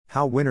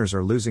How winners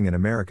are losing in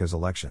America's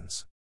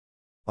elections.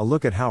 A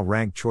look at how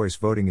ranked choice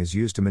voting is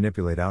used to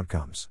manipulate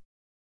outcomes.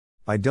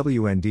 By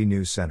WND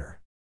News Center.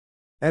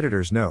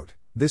 Editor's note: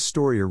 this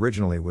story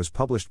originally was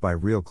published by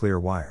Real Clear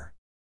Wire.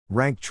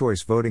 Ranked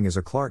choice voting is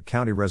a Clark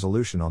County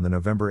resolution on the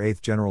November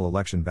 8 general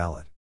election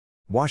ballot.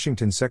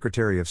 Washington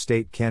Secretary of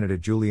State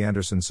candidate Julie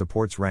Anderson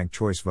supports ranked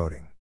choice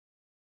voting.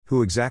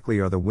 Who exactly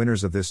are the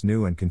winners of this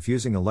new and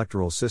confusing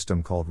electoral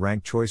system called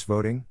ranked choice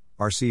voting,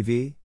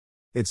 RCV?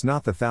 It's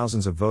not the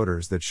thousands of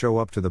voters that show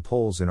up to the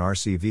polls in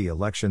RCV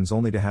elections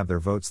only to have their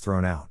votes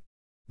thrown out.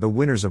 The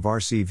winners of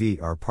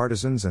RCV are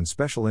partisans and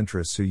special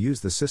interests who use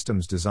the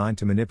systems designed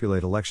to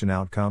manipulate election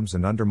outcomes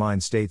and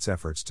undermine states'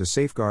 efforts to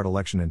safeguard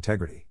election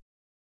integrity.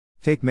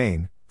 Take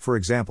Maine, for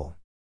example.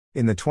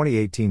 In the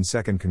 2018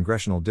 2nd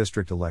Congressional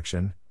District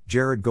election,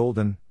 Jared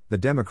Golden, the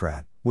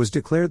Democrat, was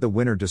declared the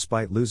winner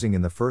despite losing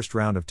in the first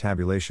round of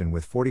tabulation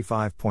with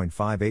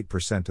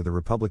 45.58% to the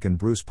Republican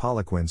Bruce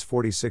Poliquin's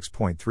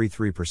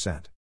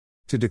 46.33%.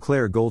 To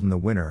declare Golden the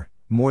winner,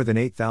 more than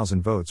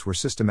 8,000 votes were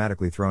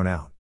systematically thrown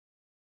out.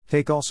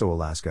 Take also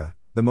Alaska,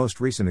 the most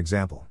recent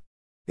example.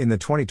 In the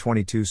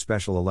 2022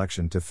 special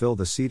election to fill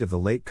the seat of the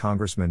late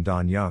Congressman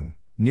Don Young,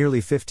 nearly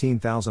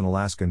 15,000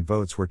 Alaskan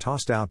votes were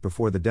tossed out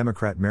before the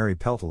Democrat Mary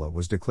Peltola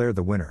was declared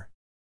the winner.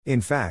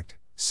 In fact,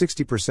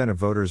 60% of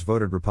voters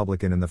voted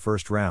Republican in the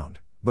first round,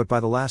 but by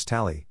the last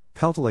tally,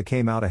 Peltola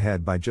came out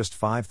ahead by just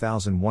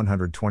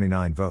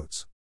 5,129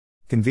 votes.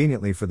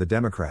 Conveniently for the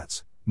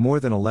Democrats,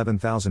 more than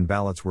 11,000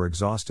 ballots were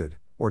exhausted,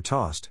 or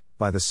tossed,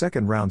 by the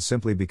second round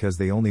simply because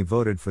they only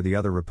voted for the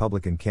other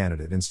Republican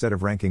candidate instead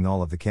of ranking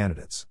all of the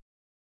candidates.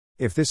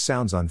 If this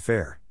sounds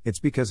unfair, it's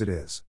because it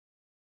is.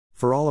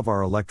 For all of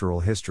our electoral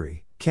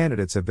history,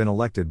 candidates have been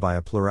elected by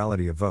a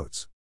plurality of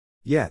votes.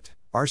 Yet,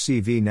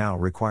 RCV now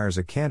requires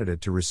a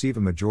candidate to receive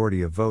a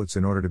majority of votes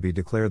in order to be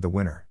declared the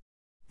winner.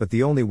 But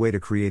the only way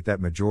to create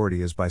that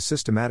majority is by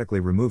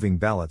systematically removing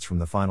ballots from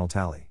the final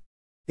tally.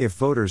 If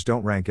voters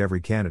don't rank every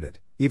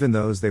candidate, even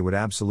those they would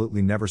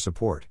absolutely never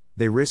support,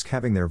 they risk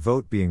having their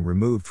vote being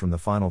removed from the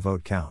final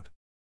vote count.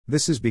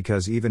 This is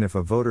because even if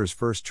a voter's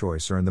first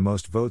choice earned the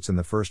most votes in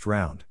the first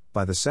round,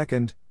 by the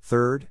second,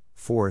 third,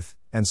 fourth,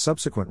 and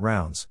subsequent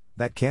rounds,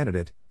 that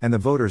candidate, and the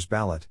voter's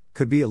ballot,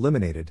 could be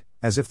eliminated,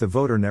 as if the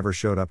voter never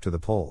showed up to the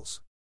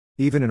polls.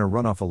 Even in a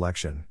runoff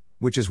election,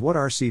 which is what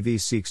RCV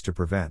seeks to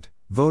prevent,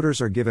 voters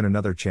are given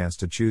another chance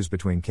to choose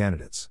between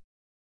candidates.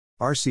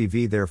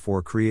 RCV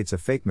therefore creates a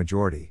fake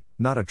majority,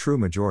 not a true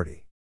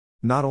majority.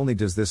 Not only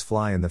does this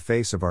fly in the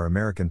face of our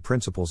American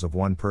principles of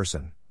one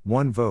person,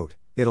 one vote,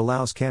 it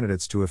allows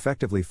candidates to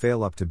effectively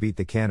fail up to beat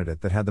the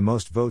candidate that had the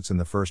most votes in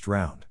the first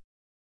round.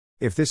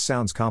 If this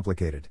sounds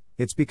complicated,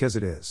 it's because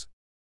it is.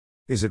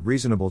 Is it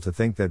reasonable to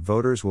think that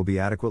voters will be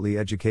adequately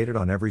educated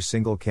on every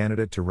single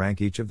candidate to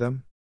rank each of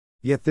them?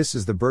 Yet this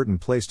is the burden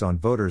placed on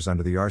voters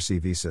under the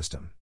RCV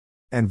system.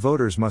 And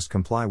voters must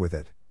comply with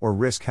it, or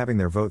risk having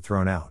their vote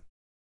thrown out.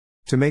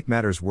 To make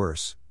matters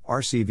worse,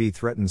 RCV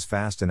threatens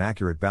fast and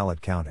accurate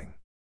ballot counting.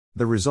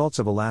 The results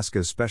of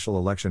Alaska's special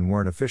election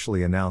weren't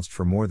officially announced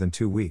for more than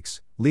 2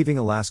 weeks, leaving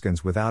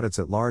Alaskans without its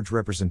at-large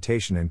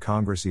representation in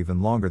Congress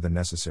even longer than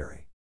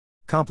necessary.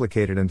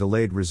 Complicated and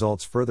delayed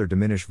results further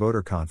diminish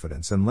voter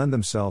confidence and lend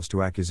themselves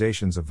to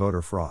accusations of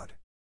voter fraud.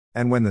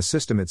 And when the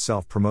system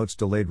itself promotes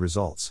delayed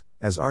results,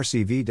 as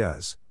RCV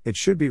does, it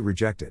should be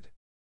rejected.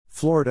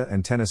 Florida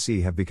and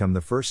Tennessee have become the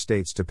first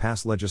states to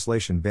pass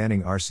legislation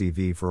banning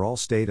RCV for all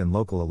state and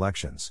local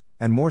elections,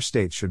 and more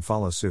states should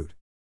follow suit.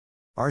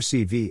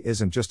 RCV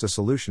isn't just a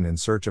solution in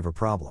search of a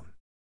problem.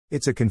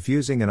 It's a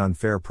confusing and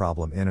unfair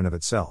problem in and of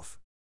itself.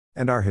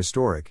 And our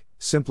historic,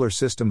 simpler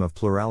system of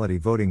plurality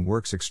voting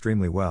works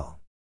extremely well.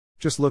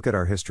 Just look at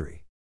our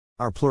history.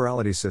 Our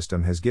plurality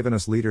system has given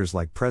us leaders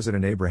like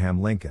President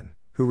Abraham Lincoln,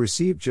 who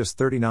received just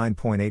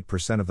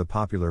 39.8% of the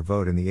popular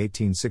vote in the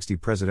 1860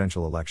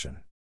 presidential election.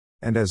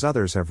 And as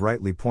others have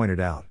rightly pointed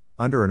out,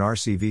 under an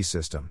RCV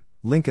system,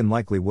 Lincoln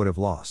likely would have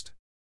lost.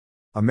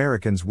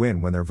 Americans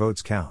win when their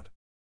votes count.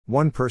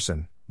 One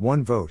person,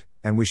 one vote,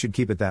 and we should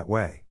keep it that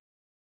way.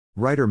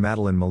 Writer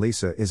Madeline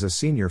Melisa is a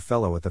senior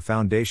fellow at the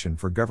Foundation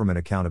for Government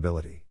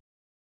Accountability.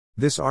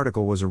 This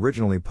article was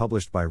originally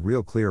published by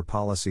Real Clear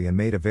Policy and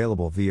made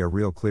available via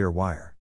Real Clear Wire.